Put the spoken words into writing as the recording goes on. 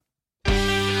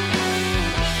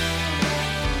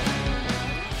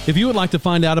If you would like to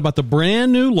find out about the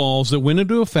brand new laws that went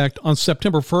into effect on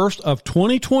September 1st of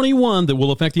 2021 that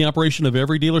will affect the operation of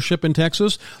every dealership in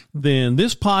Texas, then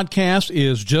this podcast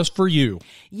is just for you.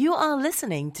 You are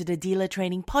listening to the Dealer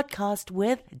Training Podcast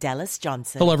with Dallas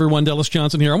Johnson. Hello, everyone. Dallas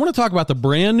Johnson here. I want to talk about the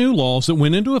brand new laws that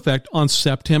went into effect on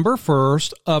September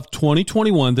 1st of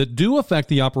 2021 that do affect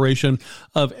the operation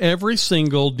of every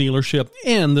single dealership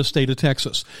in the state of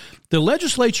Texas. The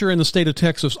legislature in the state of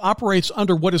Texas operates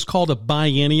under what is called a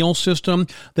biennial system.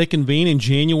 They convene in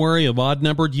January of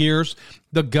odd-numbered years.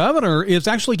 The governor is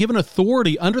actually given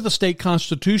authority under the state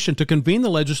constitution to convene the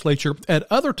legislature at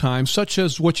other times, such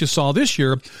as what you saw this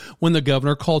year when the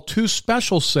governor called two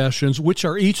special sessions, which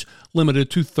are each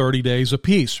limited to 30 days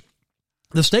apiece.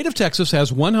 The state of Texas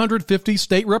has 150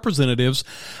 state representatives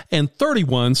and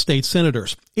 31 state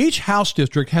senators. Each House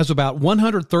district has about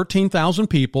 113,000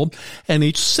 people, and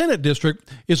each Senate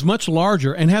district is much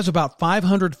larger and has about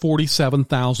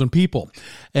 547,000 people.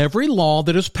 Every law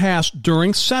that is passed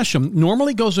during session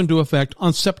normally goes into effect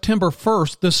on September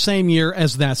 1st, the same year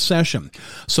as that session.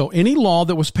 So any law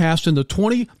that was passed in the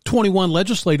 2021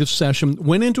 legislative session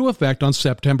went into effect on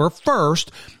September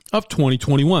 1st of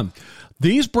 2021.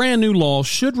 These brand new laws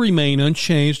should remain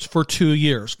unchanged for 2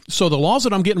 years. So the laws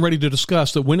that I'm getting ready to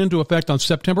discuss that went into effect on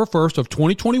September 1st of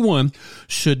 2021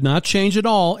 should not change at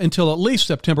all until at least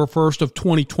September 1st of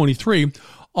 2023,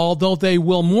 although they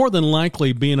will more than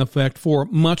likely be in effect for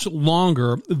much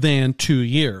longer than 2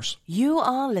 years. You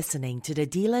are listening to the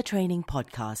Dealer Training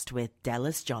Podcast with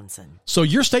Dallas Johnson. So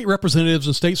your state representatives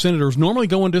and state senators normally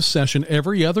go into session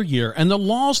every other year, and the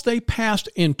laws they passed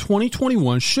in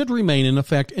 2021 should remain in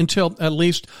effect until at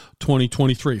least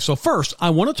 2023. So first,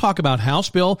 I want to talk about House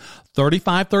Bill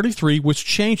 3533, which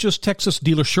changes Texas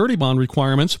dealer surety bond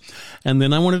requirements. And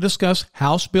then I want to discuss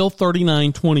House Bill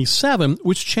 3927,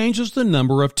 which changes the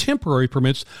number of temporary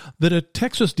permits that a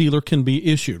Texas dealer can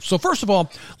be issued. So first of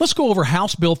all, let's go over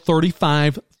House Bill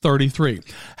 3533.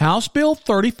 House Bill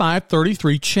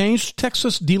 3533 changed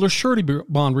Texas dealer surety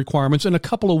bond requirements in a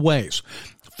couple of ways.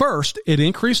 First, it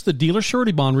increased the dealer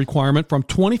surety bond requirement from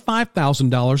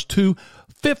 $25,000 to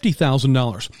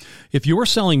 $50,000. If you are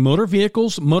selling motor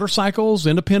vehicles, motorcycles,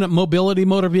 independent mobility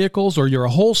motor vehicles, or you're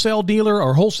a wholesale dealer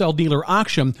or wholesale dealer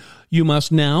auction, you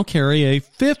must now carry a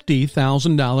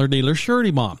 $50,000 dealer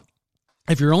surety bond.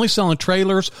 If you're only selling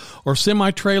trailers or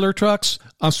semi-trailers,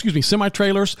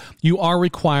 you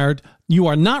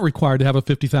are not required to have a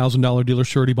 $50,000 dealer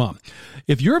surety bond.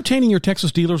 If you're obtaining your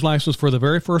Texas dealer's license for the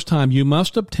very first time, you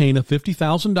must obtain a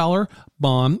 $50,000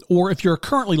 bond, or if you're a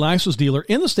currently licensed dealer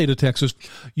in the state of Texas,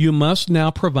 you must now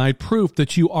provide proof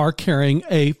that you are carrying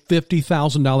a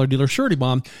 $50,000 dealer surety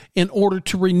bond in order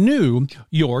to renew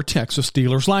your Texas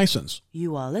dealer's license.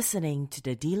 You are listening to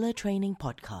the Dealer Training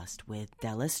Podcast with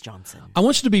Dallas Johnson. I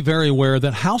want you to be very aware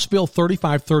that House Bill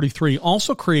 3533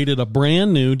 also created a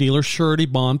brand new dealer surety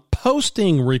bond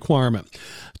posting requirement.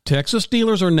 Texas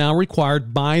dealers are now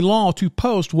required by law to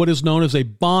post what is known as a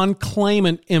bond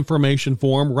claimant information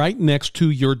form right next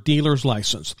to your dealer's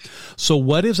license. So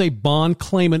what is a bond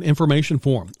claimant information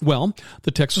form? Well, the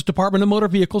Texas Department of Motor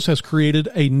Vehicles has created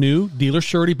a new dealer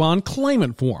surety bond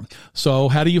claimant form. So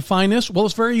how do you find this? Well,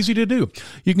 it's very easy to do.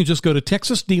 You can just go to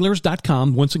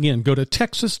texasdealers.com. Once again, go to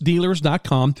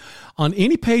texasdealers.com. On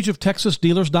any page of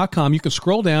texasdealers.com, you can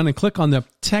scroll down and click on the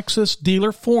Texas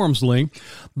Dealer Forms link.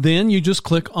 Then you just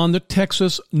click on the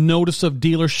Texas Notice of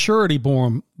Dealer Surety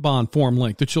Bond form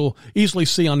link that you'll easily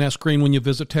see on that screen when you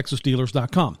visit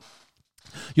texasdealers.com.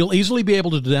 You'll easily be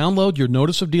able to download your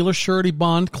Notice of Dealer Surety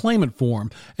Bond claimant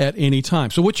form at any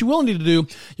time. So what you will need to do,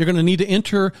 you're going to need to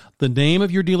enter the name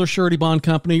of your dealer surety bond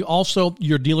company, also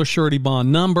your dealer surety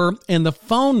bond number, and the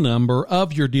phone number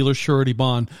of your dealer surety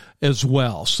bond as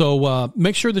well. So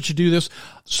make sure that you do this.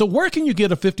 So where can you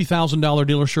get a $50,000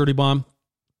 dealer surety bond?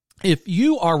 If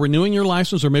you are renewing your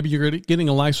license, or maybe you're getting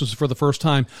a license for the first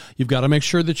time, you've got to make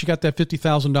sure that you got that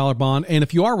 $50,000 bond. And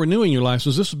if you are renewing your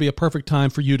license, this would be a perfect time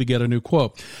for you to get a new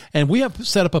quote. And we have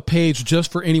set up a page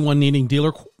just for anyone needing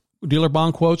dealer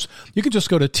bond quotes. You can just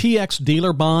go to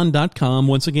txdealerbond.com.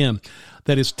 Once again,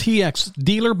 that is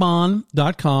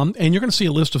txdealerbond.com. And you're going to see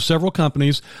a list of several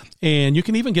companies. And you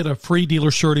can even get a free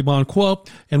dealer surety bond quote.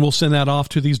 And we'll send that off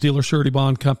to these dealer surety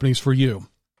bond companies for you.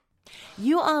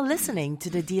 You are listening to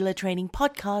the Dealer Training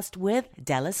Podcast with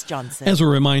Dallas Johnson. As a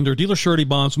reminder, dealer surety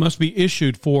bonds must be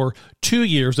issued for 2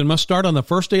 years and must start on the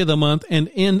first day of the month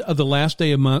and end of the last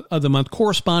day of the month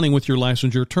corresponding with your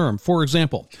licensure term. For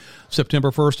example, September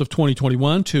 1st of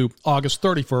 2021 to August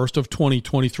 31st of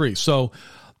 2023. So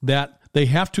that they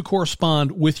have to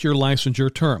correspond with your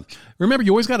licensure term. Remember,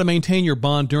 you always got to maintain your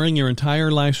bond during your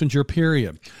entire licensure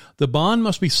period. The bond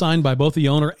must be signed by both the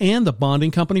owner and the bonding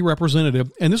company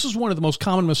representative, and this is one of the most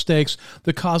common mistakes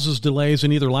that causes delays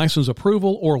in either license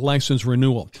approval or license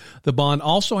renewal. The bond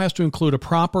also has to include a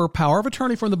proper power of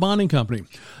attorney from the bonding company.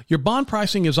 Your bond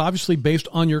pricing is obviously based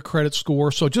on your credit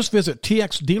score, so just visit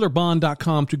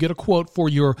txdealerbond.com to get a quote for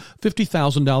your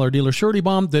 $50,000 dealer surety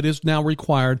bond that is now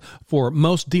required for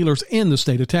most dealers in the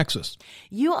state of Texas.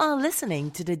 You are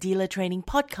listening to the Dealer Training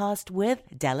Podcast with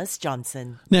Dallas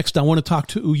Johnson. Next, I want to talk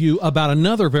to you about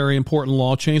another very important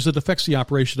law change that affects the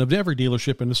operation of every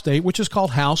dealership in the state, which is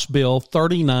called House Bill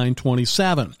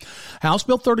 3927. House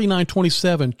Bill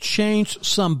 3927 changed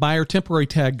some buyer temporary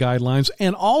tag guidelines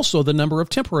and also the number of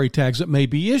temporary tags that may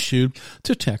be issued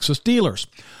to Texas dealers.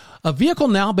 A vehicle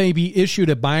now may be issued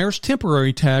a buyer's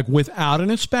temporary tag without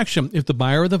an inspection if the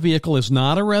buyer of the vehicle is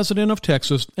not a resident of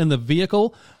Texas and the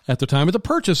vehicle at the time of the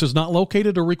purchase is not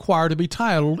located or required to be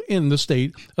titled in the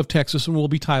state of Texas and will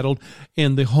be titled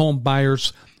in the home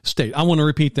buyer's state. I want to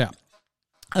repeat that.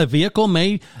 A vehicle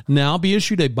may now be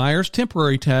issued a buyer's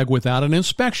temporary tag without an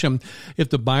inspection if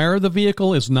the buyer of the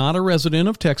vehicle is not a resident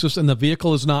of Texas and the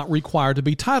vehicle is not required to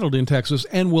be titled in Texas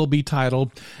and will be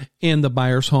titled in the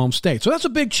buyer's home state. So that's a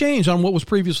big change on what was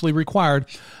previously required.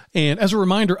 And as a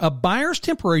reminder, a buyer's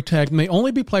temporary tag may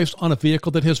only be placed on a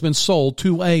vehicle that has been sold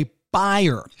to a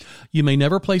buyer. You may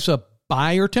never place a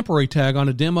buyer temporary tag on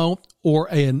a demo or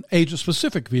an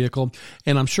agent-specific vehicle,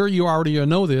 and I'm sure you already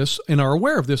know this and are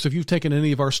aware of this. If you've taken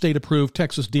any of our state-approved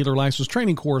Texas dealer license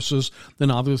training courses,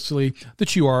 then obviously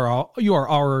that you are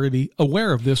already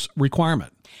aware of this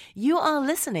requirement. You are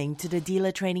listening to the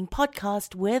Dealer Training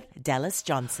Podcast with Dallas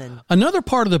Johnson. Another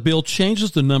part of the bill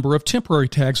changes the number of temporary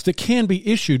tags that can be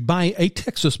issued by a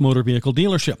Texas motor vehicle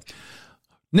dealership.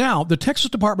 Now, the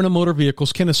Texas Department of Motor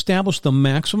Vehicles can establish the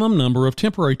maximum number of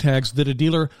temporary tags that a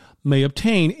dealer may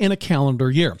obtain in a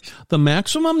calendar year. The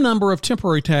maximum number of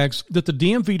temporary tags that the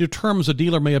DMV determines a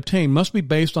dealer may obtain must be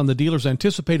based on the dealer's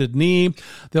anticipated need.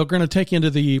 They're going to take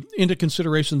into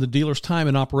consideration the dealer's time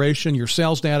in operation, your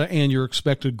sales data, and your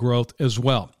expected growth as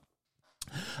well.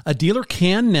 A dealer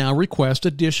can now request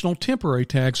additional temporary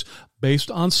tags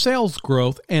based on sales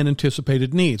growth and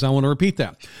anticipated needs. I want to repeat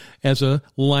that. As a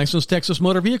licensed Texas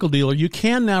motor vehicle dealer, you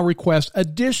can now request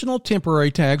additional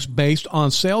temporary tags based on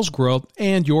sales growth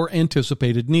and your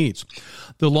anticipated needs.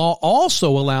 The law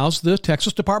also allows the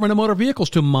Texas Department of Motor Vehicles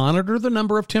to monitor the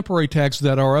number of temporary tags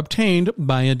that are obtained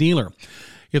by a dealer.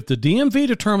 If the DMV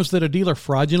determines that a dealer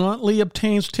fraudulently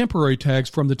obtains temporary tags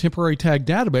from the temporary tag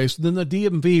database, then the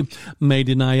DMV may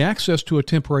deny access to a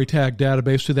temporary tag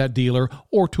database to that dealer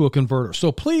or to a converter.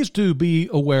 So please do be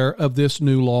aware of this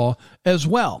new law as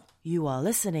well. You are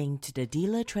listening to the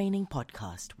Dealer Training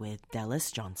Podcast with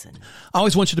Dallas Johnson. I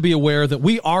always want you to be aware that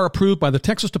we are approved by the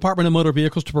Texas Department of Motor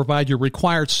Vehicles to provide your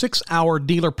required 6-hour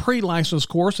dealer pre-license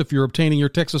course if you're obtaining your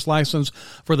Texas license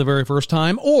for the very first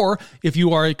time, or if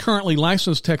you are a currently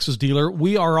licensed Texas dealer,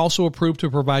 we are also approved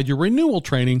to provide your renewal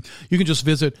training. You can just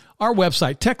visit our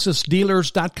website,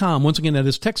 texasdealers.com. Once again, that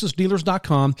is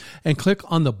texasdealers.com, and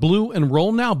click on the blue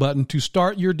Enroll Now button to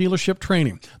start your dealership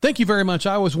training. Thank you very much.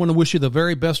 I always want to wish you the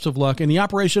very best of luck in the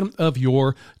operation of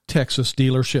your Texas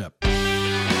dealership.